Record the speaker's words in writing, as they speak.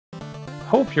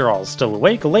Hope you're all still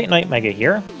awake. Late Night Mega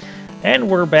here. And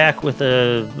we're back with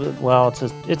a, well,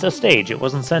 it's a stage. It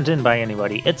wasn't sent in by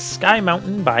anybody. It's Sky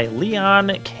Mountain by Leon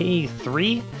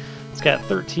K3. It's got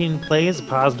 13 plays, a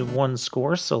positive 1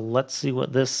 score, so let's see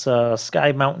what this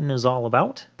Sky Mountain is all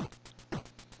about.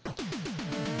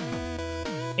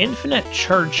 Infinite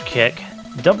Charge Kick,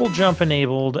 Double Jump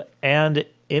enabled, and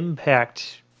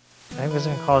Impact. I was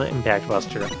going to call it Impact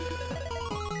Buster.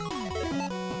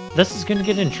 This is going to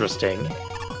get interesting.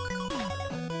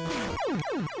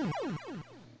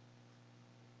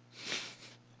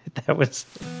 That's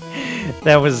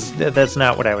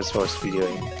not what I was supposed to be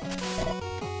doing.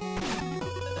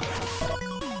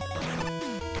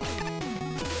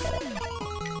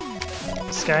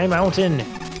 Sky Mountain,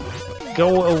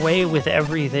 go away with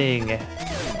everything.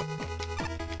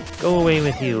 Go away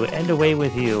with you, and away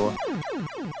with you.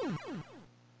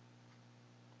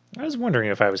 I was wondering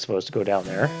if I was supposed to go down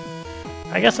there.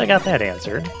 I guess I got that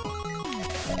answered.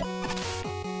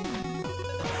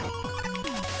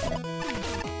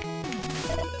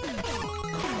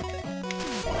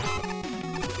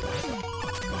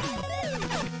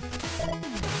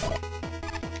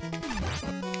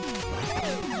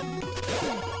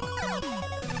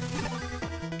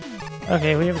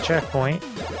 Okay, we have a checkpoint.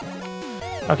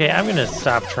 Okay, I'm gonna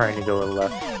stop trying to go to the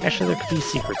left. Actually, there could be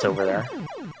secrets over there.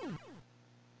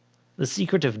 The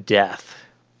Secret of Death.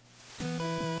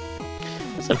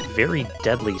 That's a very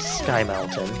deadly Sky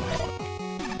Mountain.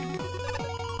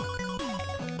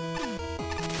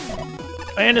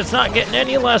 And it's not getting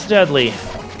any less deadly.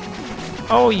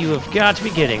 Oh, you have got to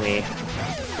be kidding me.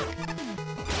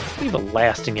 Leave a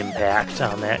lasting impact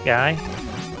on that guy.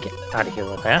 Get out of here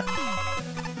with that.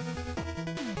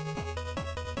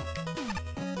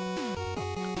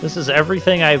 This is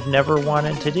everything I've never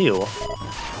wanted to do.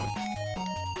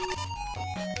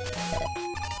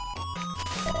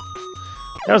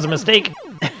 That was a mistake.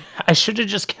 I should have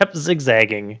just kept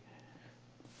zigzagging.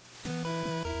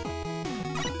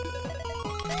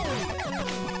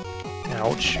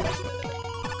 Ouch.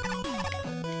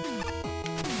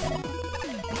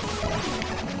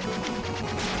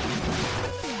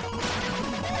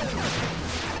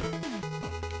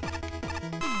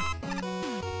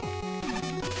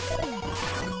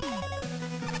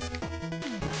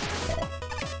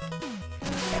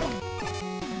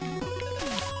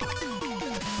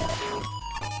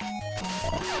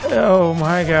 Oh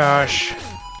my gosh.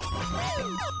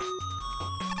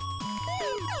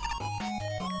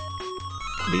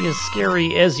 Be as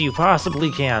scary as you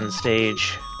possibly can,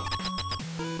 stage.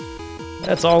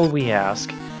 That's all we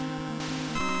ask.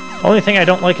 Only thing I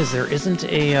don't like is there isn't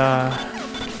a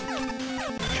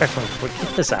checkpoint. But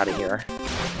get this out of here.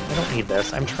 I don't need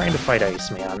this. I'm trying to fight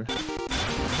Iceman.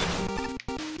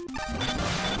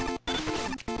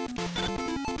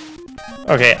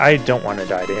 Okay, I don't want to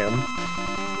die to him.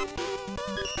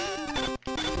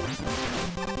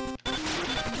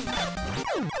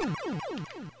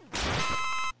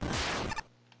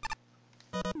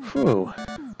 Whew.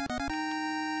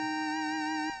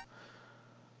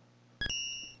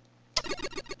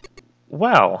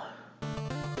 Well,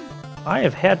 I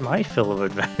have had my fill of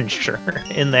adventure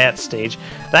in that stage.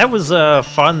 That was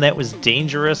fun, that was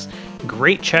dangerous,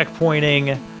 great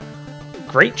checkpointing,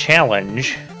 great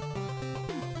challenge.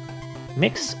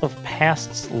 Mix of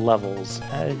past levels.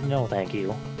 No thank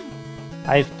you.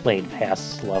 I've played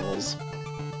past levels.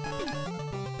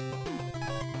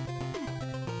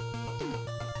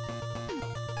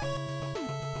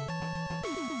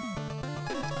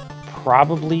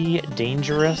 Probably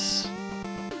Dangerous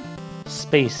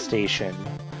Space Station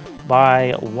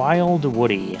by Wild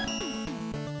Woody.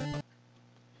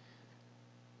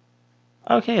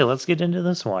 Okay, let's get into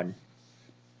this one.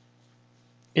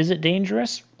 Is it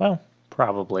dangerous? Well,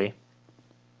 probably.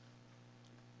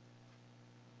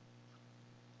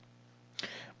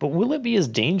 But will it be as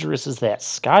dangerous as that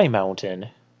Sky Mountain?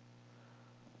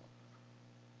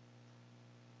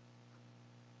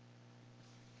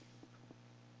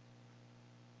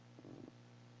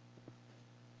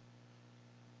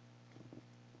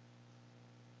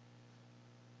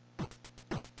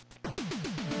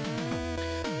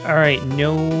 Alright,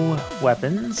 no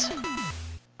weapons.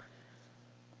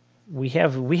 We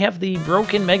have the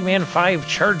broken Mega Man 5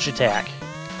 charge attack.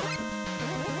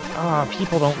 Ah,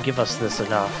 people don't give us this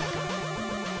enough.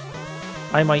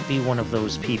 I might be one of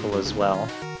those people as well.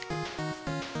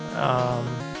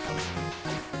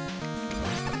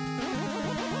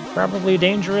 Probably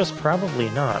dangerous, probably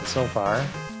not so far.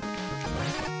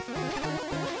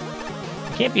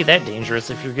 It can't be that dangerous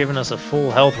if you're giving us a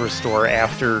full health restore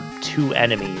after 2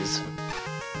 enemies.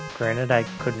 Granted, I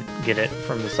couldn't get it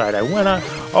from the side I went on.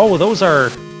 Oh, those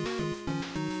are...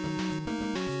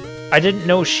 I didn't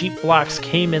know sheep blocks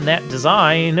came in that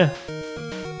design.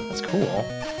 That's cool.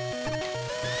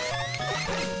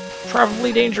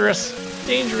 Probably dangerous.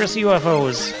 Dangerous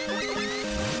UFOs.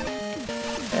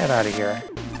 Get out of here.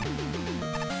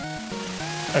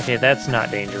 Okay, that's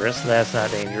not dangerous. That's not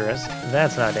dangerous.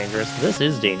 That's not dangerous. This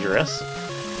is dangerous.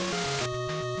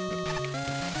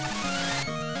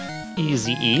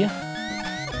 Easy E.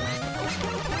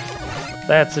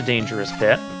 That's a dangerous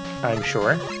bit, I'm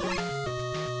sure.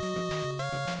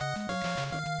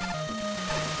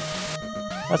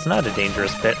 That's not a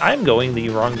dangerous bit. I'm going the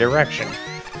wrong direction.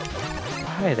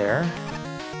 Hi there.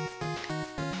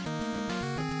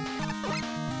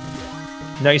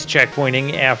 Nice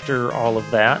checkpointing after all of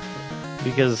that,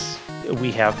 because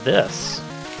we have this.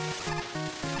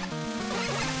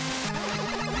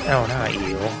 Oh, not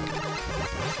you.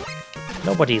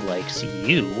 Nobody likes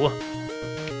you.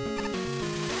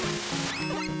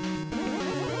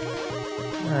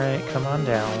 Alright, come on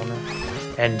down.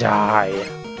 And die.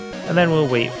 And then we'll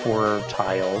wait for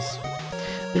tiles.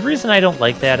 The reason I don't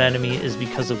like that enemy is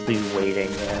because of the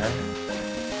waiting there.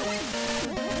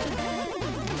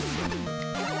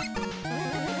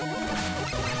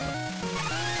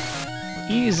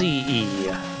 Easy E.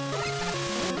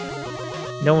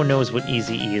 No one knows what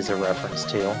Easy E is a reference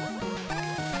to.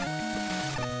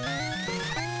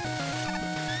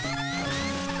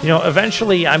 You know,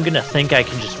 eventually I'm gonna think I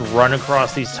can just run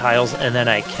across these tiles, and then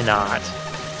I cannot.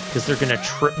 Because they're gonna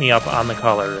trip me up on the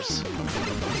colors.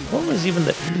 What was even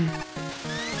the...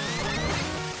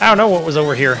 I don't know what was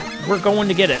over here. We're going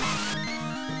to get it.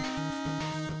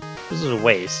 This is a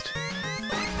waste.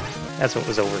 That's what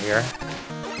was over here.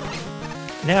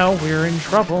 Now we're in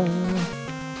trouble.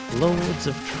 Loads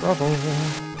of trouble.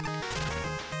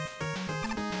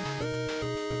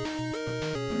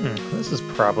 This is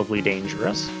probably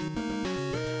dangerous.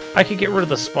 I could get rid of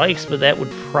the spikes, but that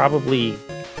would probably...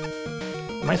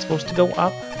 Am I supposed to go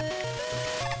up?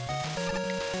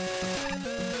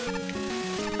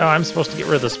 Oh, I'm supposed to get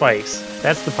rid of the spikes.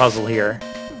 That's the puzzle here.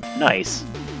 Nice.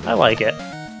 I like it.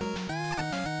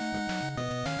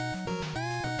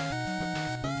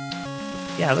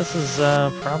 Yeah, this is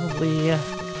probably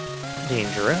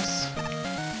dangerous.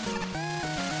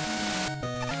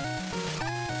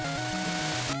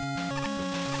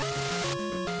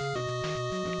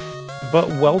 But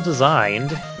well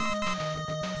designed.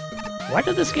 Why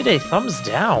did this get a thumbs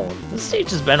down? This stage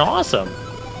has been awesome.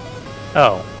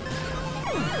 Oh.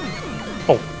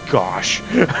 Oh, gosh.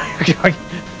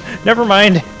 Never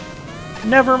mind.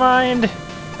 Never mind.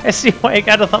 I see why it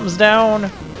got a thumbs down.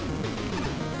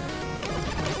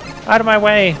 Out of my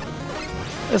way.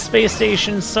 The space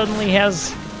station suddenly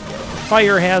has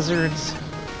fire hazards.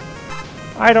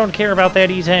 I don't care about that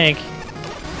E-Tank.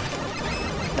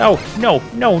 Oh, no,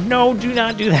 no, no, do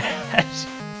not do that.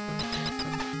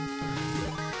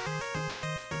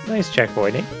 Nice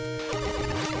checkpointing.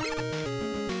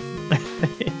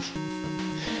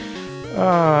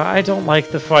 I don't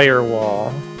like the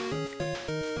firewall.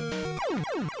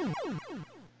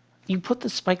 You put the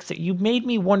spikes there. You made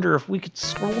me wonder if we could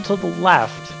scroll to the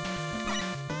left.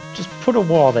 Just put a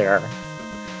wall there.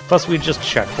 Plus, we just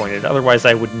checkpointed. Otherwise,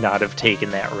 I would not have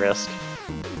taken that risk.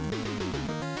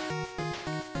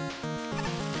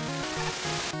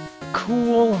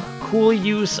 Cool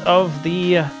use of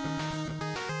the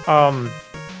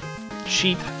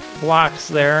sheep blocks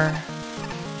there.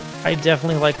 I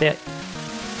definitely like that.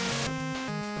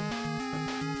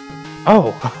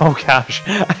 Oh gosh.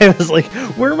 I was like,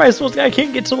 where am I supposed to... I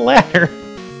can't get to the ladder.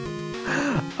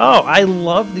 Oh, I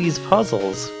love these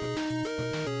puzzles.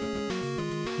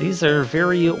 These are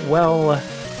very well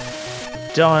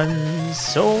done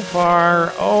so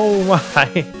far. Oh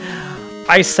my.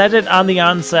 I said it on the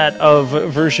onset of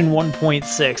version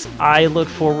 1.6. I look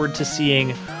forward to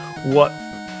seeing what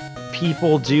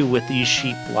people do with these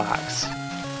sheep blocks.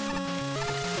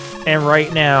 And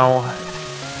right now,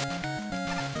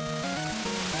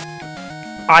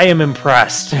 I am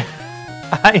impressed.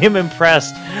 I am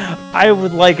impressed. I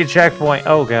would like a checkpoint.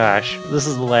 Oh gosh, this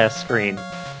is the last screen.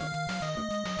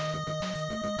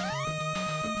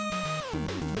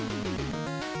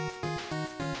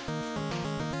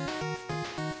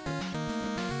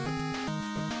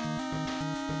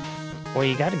 Well,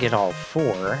 you gotta get all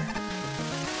four.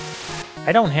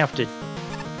 I don't have to...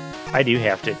 I do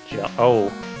have to jump.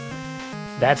 Oh,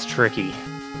 that's tricky.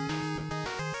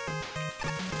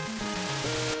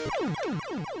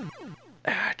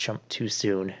 Jump too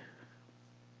soon.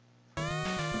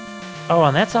 Oh,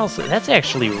 and that's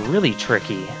actually really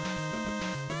tricky.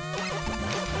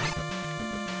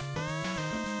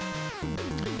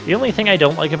 The only thing I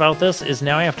don't like about this is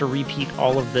now I have to repeat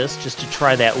all of this just to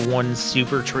try that one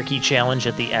super tricky challenge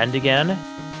at the end again.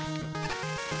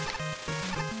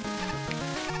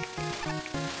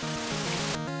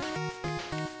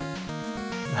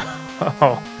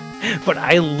 Oh, but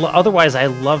otherwise I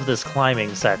love this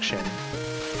climbing section.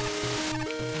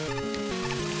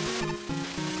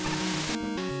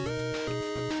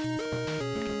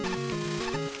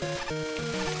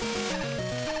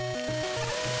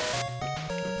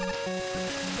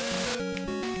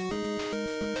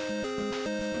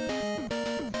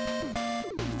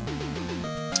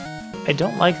 I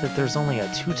don't like that there's only a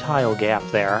 2-tile gap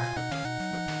there.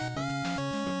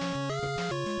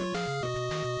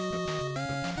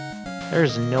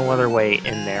 There's no other way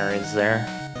in there, is there?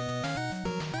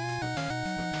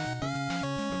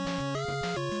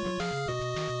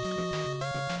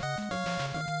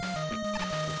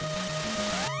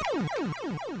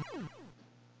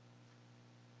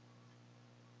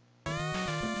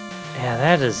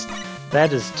 Yeah,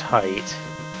 that is tight.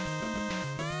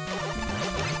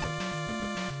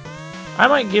 I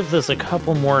might give this a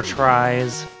couple more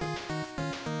tries.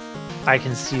 I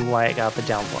can see why it got the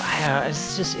downfall.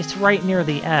 It's right near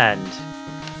the end.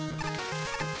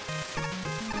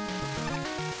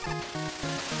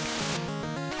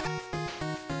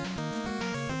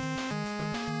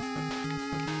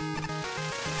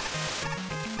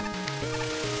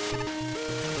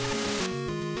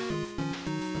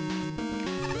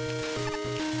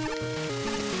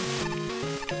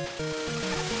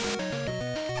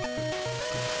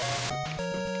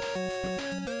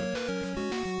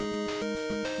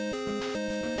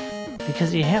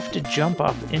 Because you have to jump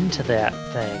up into that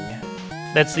thing.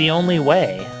 That's the only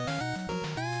way.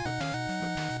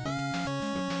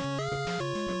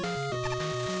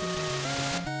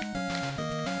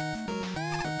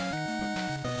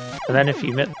 And then if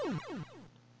you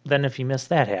miss,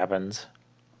 that happens.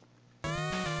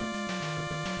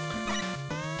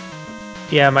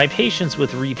 Yeah, my patience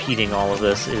with repeating all of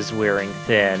this is wearing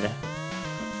thin.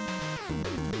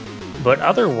 But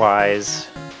otherwise,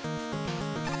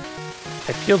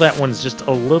 I feel that one's just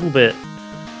a little bit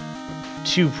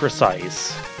too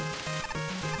precise.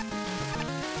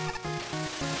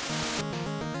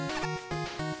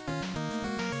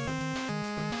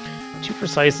 Too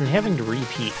precise and having to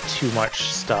repeat too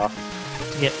much stuff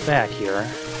to get back here.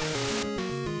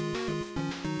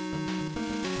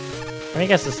 I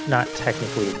guess it's not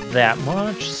technically that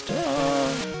much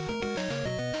stuff.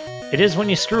 It is when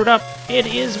you screw it up. It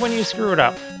is when you screw it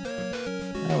up.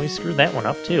 Oh, we screwed that one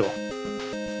up too.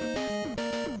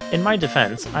 In my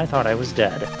defense, I thought I was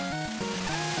dead.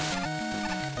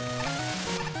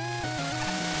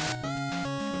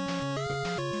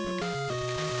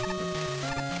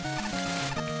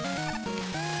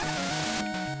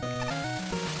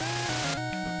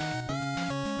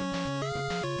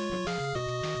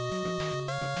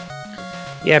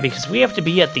 Yeah, because we have to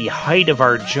be at the height of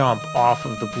our jump off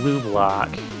of the blue block.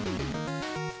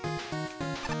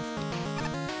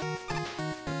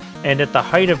 And at the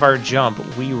height of our jump,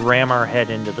 we ram our head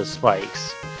into the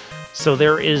spikes. So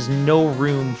there is no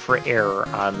room for error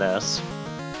on this.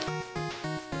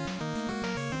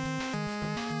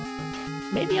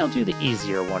 Maybe I'll do the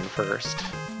easier one first.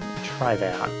 Try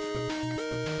that.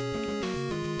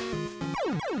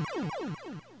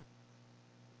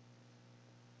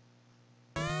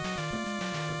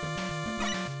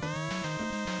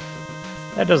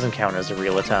 That doesn't count as a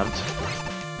real attempt.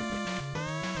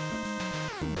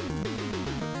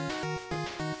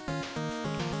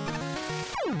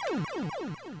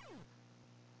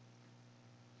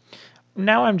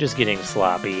 Now I'm just getting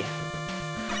sloppy.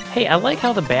 Hey, I like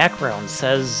how the background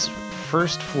says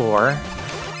first floor,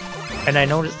 and I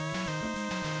noticed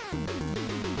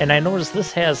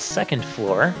this has second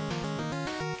floor.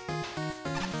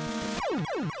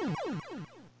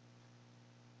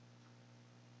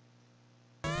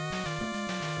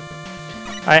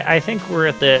 I think we're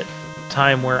at the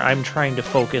time where I'm trying to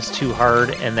focus too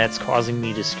hard, and that's causing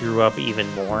me to screw up even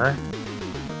more.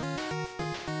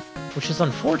 Which is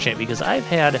unfortunate, because I've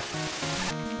had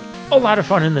a lot of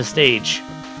fun in this stage.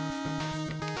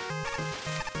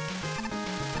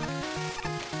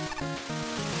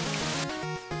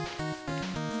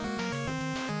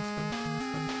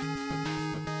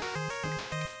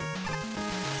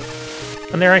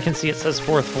 And there I can see it says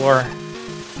 4th floor.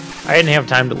 I didn't have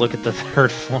time to look at the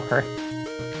 3rd floor.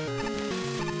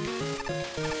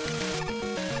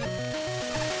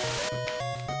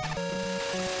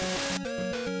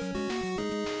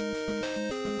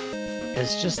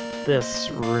 It's just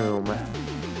this room.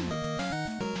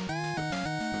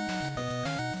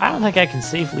 I don't think I can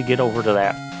safely get over to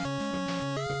that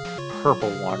purple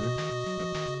one.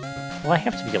 Well, I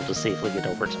have to be able to safely get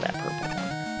over to that purple one.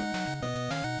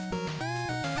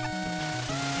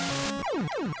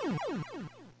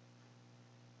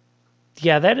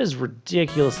 Yeah, that is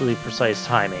ridiculously precise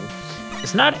timing.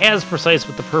 It's not as precise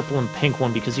with the purple and pink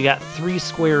one because you got 3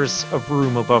 squares of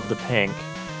room above the pink.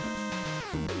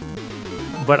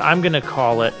 But I'm going to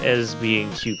call it as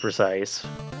being too precise.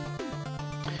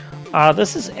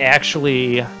 This is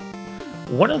actually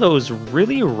one of those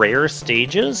really rare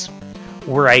stages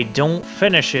where I don't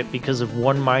finish it because of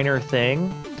one minor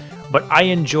thing, but I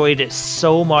enjoyed it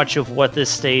so much of what this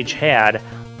stage had,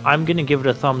 I'm going to give it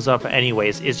a thumbs up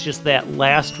anyways. It's just that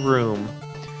last room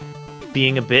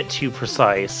being a bit too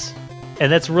precise,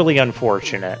 and that's really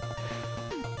unfortunate,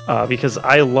 because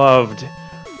I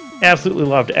absolutely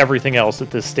loved everything else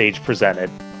that this stage presented.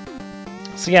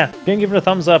 So yeah, gonna give it a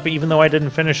thumbs up even though I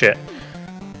didn't finish it.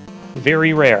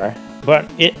 Very rare,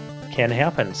 but it can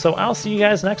happen. So I'll see you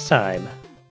guys next time.